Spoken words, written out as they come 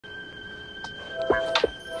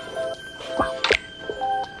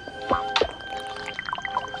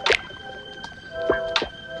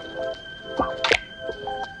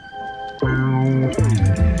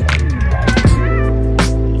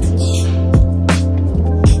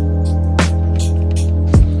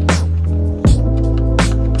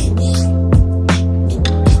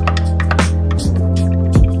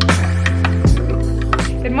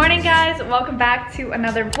back to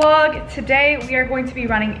another vlog. Today we are going to be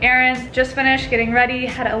running errands. Just finished getting ready,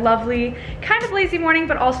 had a lovely, kind of lazy morning,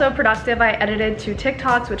 but also productive. I edited 2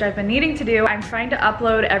 TikToks, which I've been needing to do. I'm trying to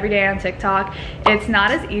upload every day on TikTok. It's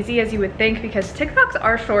not as easy as you would think because TikToks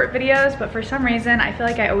are short videos, but for some reason, I feel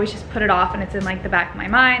like I always just put it off and it's in like the back of my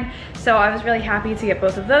mind. So I was really happy to get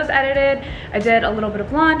both of those edited. I did a little bit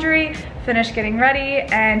of laundry, finished getting ready,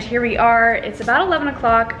 and here we are. It's about 11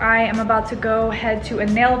 o'clock. I am about to go head to a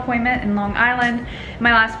nail appointment in Long Island. In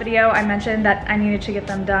my last video, I mentioned that I needed to get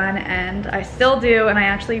them done, and I still do, and I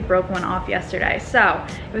actually broke one off yesterday. So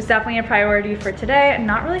it was definitely a priority for today. I'm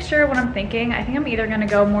not really sure what I'm thinking. I think I'm either gonna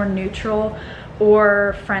go more neutral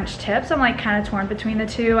or French tips. I'm like kind of torn between the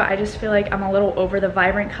two. I just feel like I'm a little over the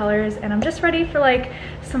vibrant colors, and I'm just ready for like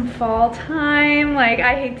some fall time. Like,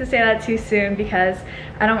 I hate to say that too soon because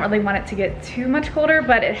I don't really want it to get too much colder,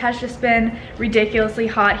 but it has just been ridiculously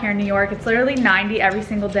hot here in New York. It's literally 90 every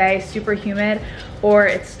single day, super humid, or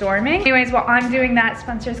it's storming. Anyways, while I'm doing that,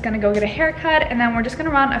 Spencer's gonna go get a haircut, and then we're just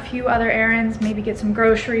gonna run a few other errands, maybe get some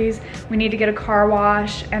groceries. We need to get a car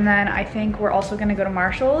wash, and then I think we're also gonna go to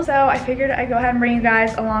Marshall's. So I figured I'd go ahead and bring you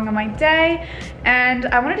guys along on my day. And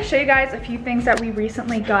I wanted to show you guys a few things that we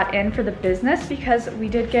recently got in for the business, because we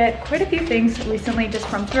did get quite a few things recently just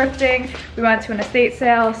from thrifting. We went to an estate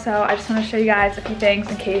sale, so I just want to show you guys a few things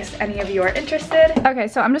in case any of you are interested. Okay,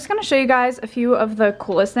 so I'm just going to show you guys a few of the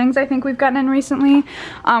coolest things I think we've gotten in recently.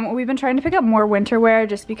 We've been trying to pick up more winter wear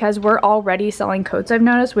just because we're already selling coats, I've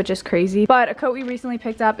noticed, which is crazy. But a coat we recently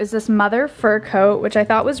picked up is this mother fur coat, which I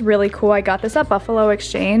thought was really cool. I got this at Buffalo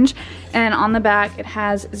Exchange, and on the back it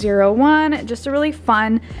has 01, just a really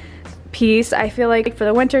fun piece. I feel like for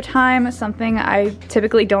the winter time, something I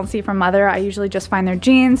typically don't see from Mother. I usually just find their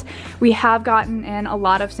jeans. We have gotten in a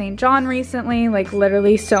lot of St. John recently, like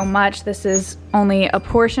literally so much. This is only a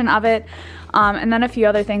portion of it. And then a few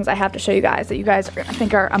other things I have to show you guys that you guys are gonna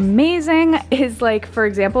think are amazing is, like, for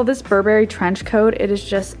example, this Burberry trench coat. It is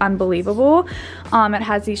just unbelievable. It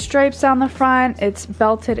has these stripes down the front. It's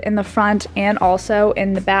belted in the front and also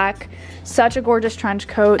in the back. Such a gorgeous trench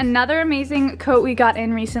coat. Another amazing coat we got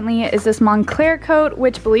in recently is this Montclair coat,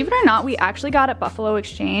 which, believe it or not, we actually got at Buffalo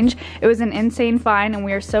Exchange. It was an insane find, and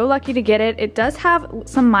we are so lucky to get it. It does have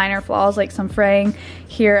some minor flaws, like some fraying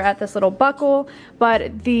here at this little buckle,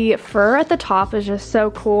 but the fur at the top is just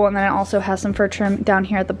so cool, and then it also has some fur trim down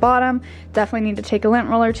here at the bottom. Definitely need to take a lint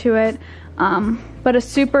roller to it. But a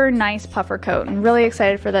super nice puffer coat. I'm really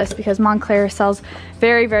excited for this because Montclair sells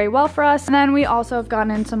very, very well for us. And then we also have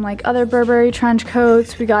gotten in some like other Burberry trench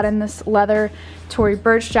coats. We got in this leather Tory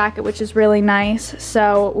Burch jacket, which is really nice.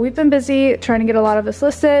 So we've been busy trying to get a lot of this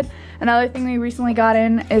listed. Another thing we recently got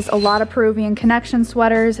in is a lot of Peruvian Connection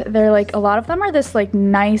sweaters. They're like, a lot of them are this like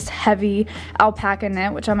nice heavy alpaca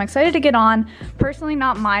knit, which I'm excited to get on. Personally,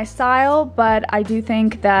 not my style, but I do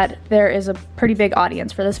think that there is a pretty big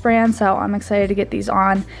audience for this brand, so I'm excited to get these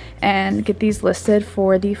on and get these listed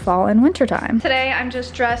for the fall and winter time. Today I'm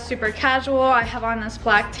just dressed super casual. I have on this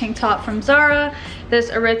black tank top from Zara, this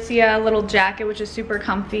Aritzia little jacket, which is super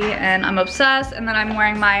comfy, and I'm obsessed. And then I'm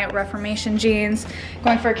wearing my Reformation jeans,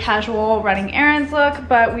 going for a casual running errands look,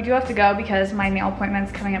 but we do have to go because my nail appointment's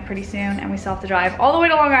coming up pretty soon and we still have to drive all the way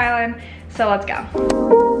to Long Island, so let's go.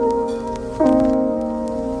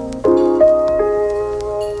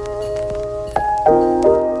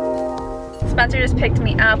 Spencer just picked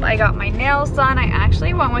me up. I got my nails done. I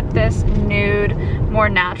actually went with this nude, more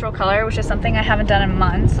natural color, which is something I haven't done in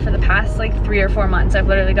months. For the past like 3 or 4 months, I've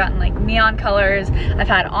literally gotten like neon colors. I've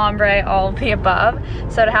had ombre, all of the above.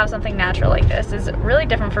 So to have something natural like this is really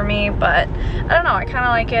different for me, but I don't know, I kind of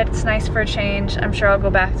like it. It's nice for a change. I'm sure I'll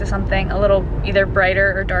go back to something a little either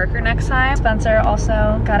brighter or darker next time. Spencer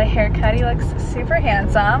also got a haircut. He looks super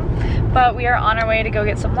handsome, but we are on our way to go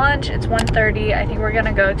get some lunch. It's 1:30. I think we're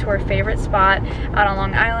gonna go to our favorite spot out on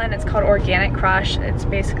Long Island. It's called Organic Crush. It's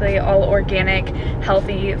basically all organic,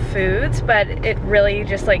 healthy foods, but it really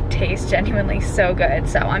just like tastes genuinely so good.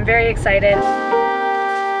 So I'm very excited.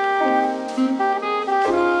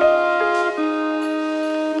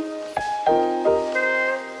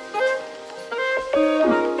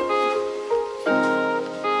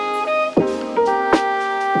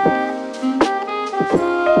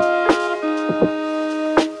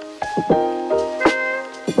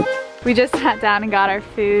 We just sat down and got our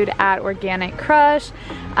food at Organic Crush.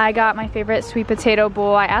 I got my favorite sweet potato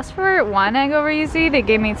bowl. I asked for 1 egg over easy. They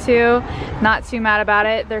gave me 2. Not too mad about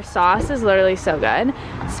it. Their sauce is literally so good.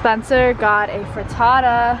 Spencer got a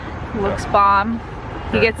frittata. Looks bomb.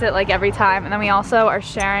 He gets it like every time. And then we also are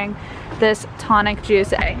sharing this tonic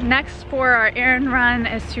juice. Okay, next for our errand run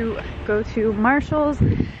is to go to Marshall's.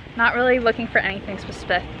 Not really looking for anything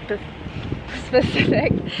specific.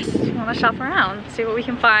 specific. Just want to shop around, see what we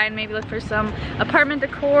can find, maybe look for some apartment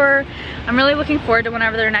decor. I'm really looking forward to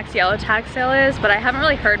whenever their next yellow tag sale is, but I haven't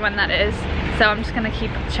really heard when that is, so I'm just gonna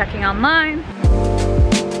keep checking online.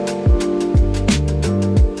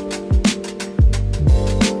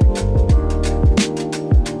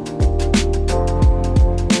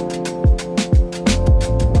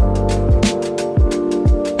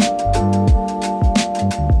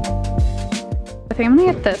 I think I'm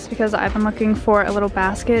gonna get this because I've been looking for a little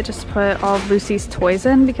basket just to put all of Lucy's toys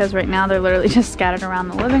in, because right now they're literally just scattered around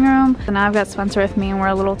the living room. And now I've got Spencer with me and we're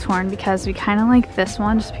a little torn because we kind of like this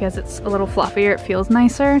one just because it's a little fluffier, it feels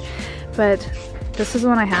nicer. But this is the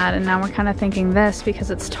one I had, and now we're kind of thinking this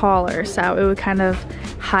because it's taller, so it would kind of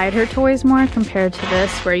hide her toys more compared to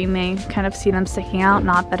this where you may kind of see them sticking out.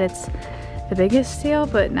 Not that it's the biggest deal,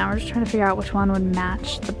 but now we're just trying to figure out which one would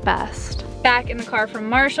match the best. Back in the car from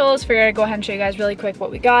Marshall's, figured I'd go ahead and show you guys really quick what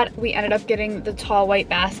we got. We ended up getting the tall white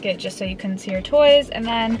basket just so you couldn't see her toys, and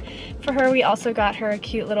then for her we also got her a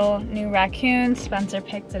cute little new raccoon. Spencer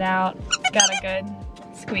picked it out, got a good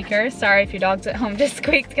squeaker. Sorry if your dog's at home just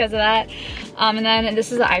squeaked because of that. And then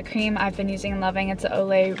this is the eye cream I've been using and loving. It's an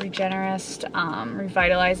Olay Regenerist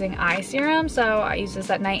Revitalizing Eye Serum, so I use this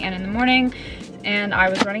at night and in the morning, and I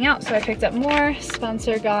was running out, so I picked up more.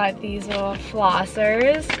 Spencer got these little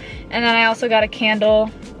flossers, and then I also got a candle.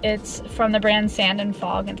 It's from the brand Sand and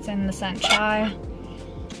Fog. It's in the scent chai.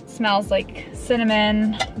 It smells like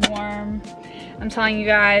cinnamon, warm. I'm telling you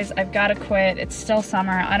guys, I've got to quit. It's still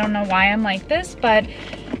summer. I don't know why I'm like this, but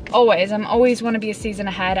I'm always want to be a season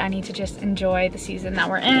ahead. I need to just enjoy the season that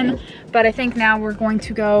we're in. But I think now we're going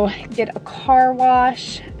to go get a car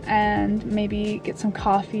wash and maybe get some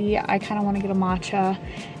coffee. I kind of want to get a matcha,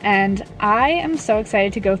 and I am so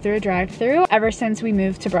excited to go through a drive-thru. Ever since we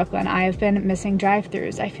moved to Brooklyn, I have been missing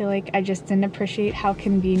drive-thrus. I feel like I just didn't appreciate how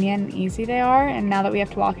convenient and easy they are, and now that we have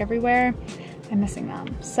to walk everywhere, I'm missing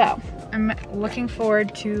them. So I'm looking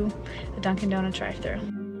forward to a Dunkin' Donuts drive-thru.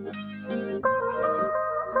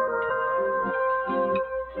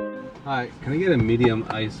 Hi, can I get a medium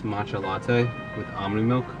iced matcha latte with almond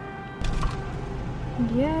milk?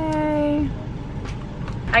 Yay.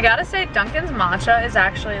 I gotta say, Dunkin's matcha is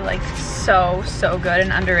actually like so good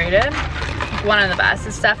and underrated. One of the best.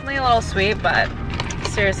 It's definitely a little sweet, but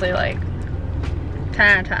seriously, like 10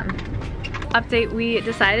 out of 10. Update, we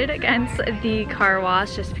decided against the car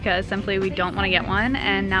wash just because simply we don't want to get one,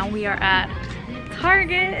 and now we are at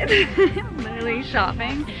Target literally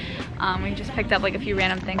shopping. We just picked up like a few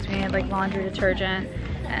random things. We needed like laundry detergent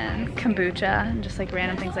and kombucha and just like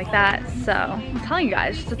random things like that. So I'm telling you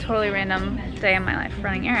guys, just a totally random day in my life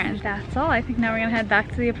running errands. That's all. I think now we're gonna head back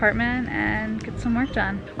to the apartment and get some work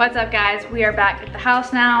done. What's up guys? We are back at the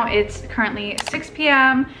house now. It's currently 6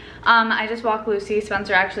 p.m. I just walked Lucy.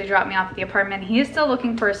 Spencer actually dropped me off at the apartment. He is still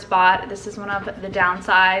looking for a spot. This is one of the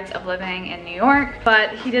downsides of living in New York,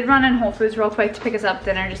 but he did run in Whole Foods real quick to pick us up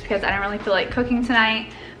dinner just because I didn't really feel like cooking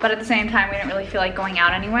tonight, but at the same time we didn't really feel like going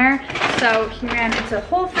out anywhere. So he ran into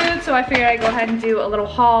Whole Foods, so I figured I'd go ahead and do a little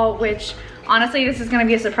haul, which honestly this is gonna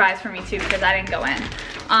be a surprise for me too because I didn't go in.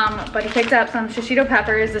 But he picked up some shishito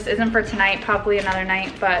peppers. This isn't for tonight, probably another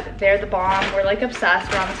night, but they're the bomb. We're like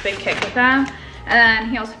obsessed. We're on this big kick with them. And then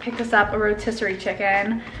he also picked us up a rotisserie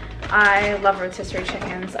chicken. I love rotisserie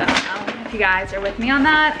chickens. I don't know if you guys are with me on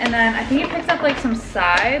that. And then I think he picked up like some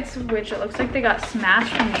sides, which it looks like they got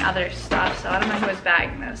smashed from the other stuff. So I don't know who was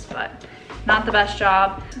bagging this, but not the best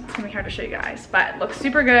job. It's gonna be hard to show you guys, but it looks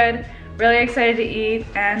super good. Really excited to eat,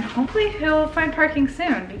 and hopefully he'll find parking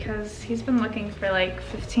soon because he's been looking for like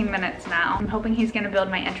 15 minutes now. I'm hoping he's gonna build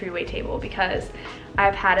my entryway table because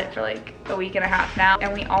I've had it for like a week and a half now.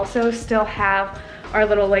 And we also still have our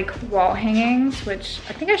little like wall hangings, which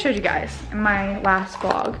I think I showed you guys in my last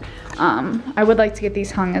vlog. I would like to get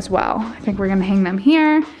these hung as well. I think we're gonna hang them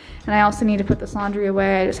here. And I also need to put this laundry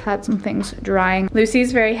away. I just had some things drying.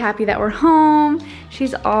 Lucy's very happy that we're home.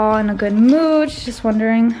 She's all in a good mood. She's just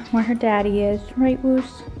wondering where her daddy is. Right, Woos?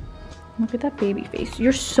 Look at that baby face.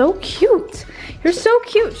 You're so cute. You're so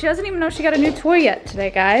cute. She doesn't even know she got a new toy yet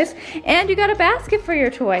today, guys. And you got a basket for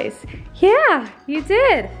your toys. Yeah, you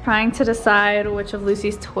did. Trying to decide which of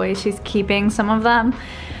Lucy's toys she's keeping. Some of them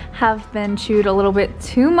have been chewed a little bit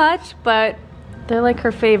too much, but they're like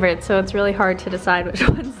her favorite, so it's really hard to decide which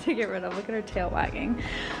ones to get rid of. Look at her tail wagging.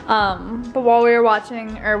 But while we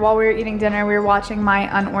were eating dinner, we were watching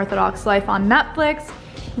My Unorthodox Life on Netflix.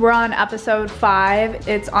 We're on episode 5.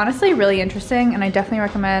 It's honestly really interesting, and I definitely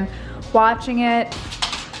recommend watching it.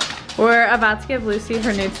 We're about to give Lucy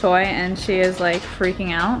her new toy, and she is like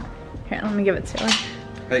freaking out. Here, let me give it to her.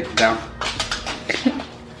 Hey, down.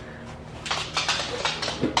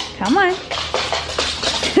 Come on.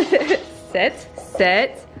 Sit,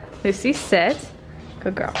 sit. Lucy, sit.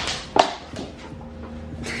 Good girl.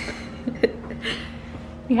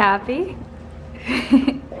 You happy?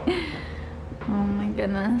 Oh my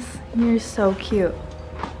goodness. You're so cute.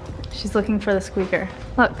 She's looking for the squeaker.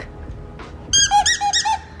 Look.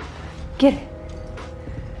 Get it.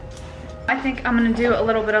 I think I'm gonna do a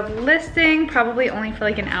little bit of listing, probably only for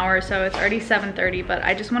like an hour or so. It's already 7:30, but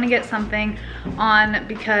I just wanna get something on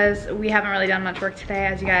because we haven't really done much work today,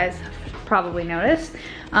 as you guys have probably noticed.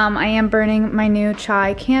 I am burning my new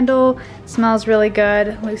chai candle. It smells really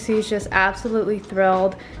good. Lucy's just absolutely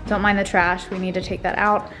thrilled. Don't mind the trash, we need to take that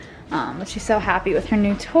out. But she's so happy with her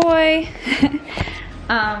new toy.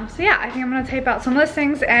 So yeah, I think I'm gonna type out some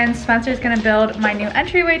listings, and Spencer's gonna build my new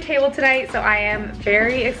entryway table tonight, so I am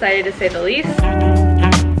very excited to say the least.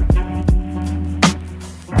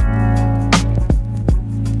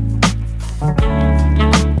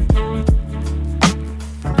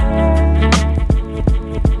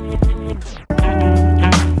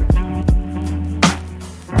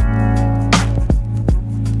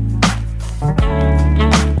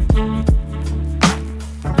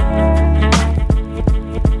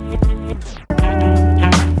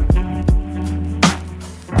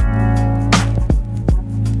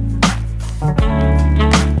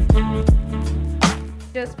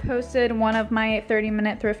 Just posted one of my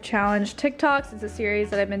 30-minute thrift challenge TikToks. It's a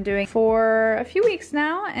series that I've been doing for a few weeks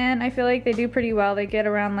now, and I feel like they do pretty well. They get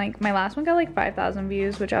around, like, my last one got like 5,000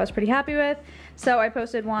 views, which I was pretty happy with. So I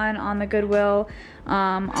posted one on the Goodwill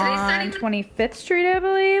on 25th Street, I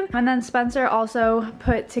believe. And then Spencer also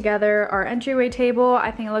put together our entryway table.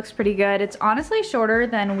 I think it looks pretty good. It's honestly shorter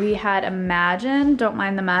than we had imagined. Don't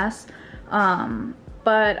mind the mess.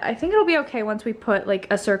 But I think it'll be okay once we put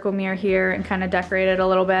like a circle mirror here and kind of decorate it a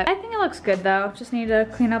little bit. I think it looks good though. Just need to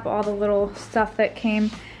clean up all the little stuff that came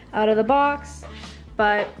out of the box.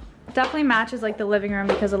 But definitely matches like the living room,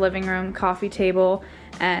 because the living room, coffee table,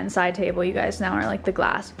 and side table, you guys know, are like the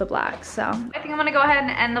glass with the black. So I think I'm gonna go ahead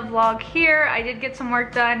and end the vlog here. I did get some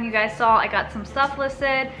work done. You guys saw I got some stuff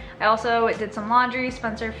listed. I also did some laundry.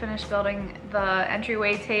 Spencer finished building the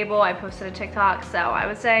entryway table. I posted a TikTok. So I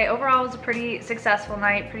would say overall it was a pretty successful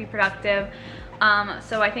night, pretty productive.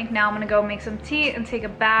 So I think now I'm gonna go make some tea and take a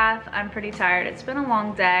bath. I'm pretty tired. It's been a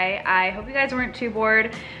long day. I hope you guys weren't too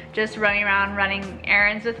bored just running around running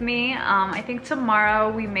errands with me. I think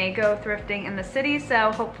tomorrow we may go thrifting in the city,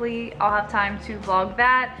 so hopefully I'll have time to vlog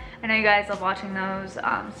that. I know you guys love watching those,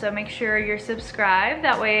 so make sure you're subscribed.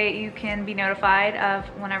 That way you can be notified of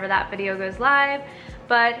whenever that video goes live.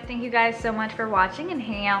 But thank you guys so much for watching and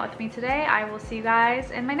hanging out with me today. I will see you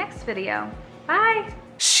guys in my next video. Bye!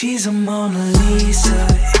 She's a Mona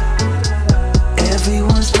Lisa.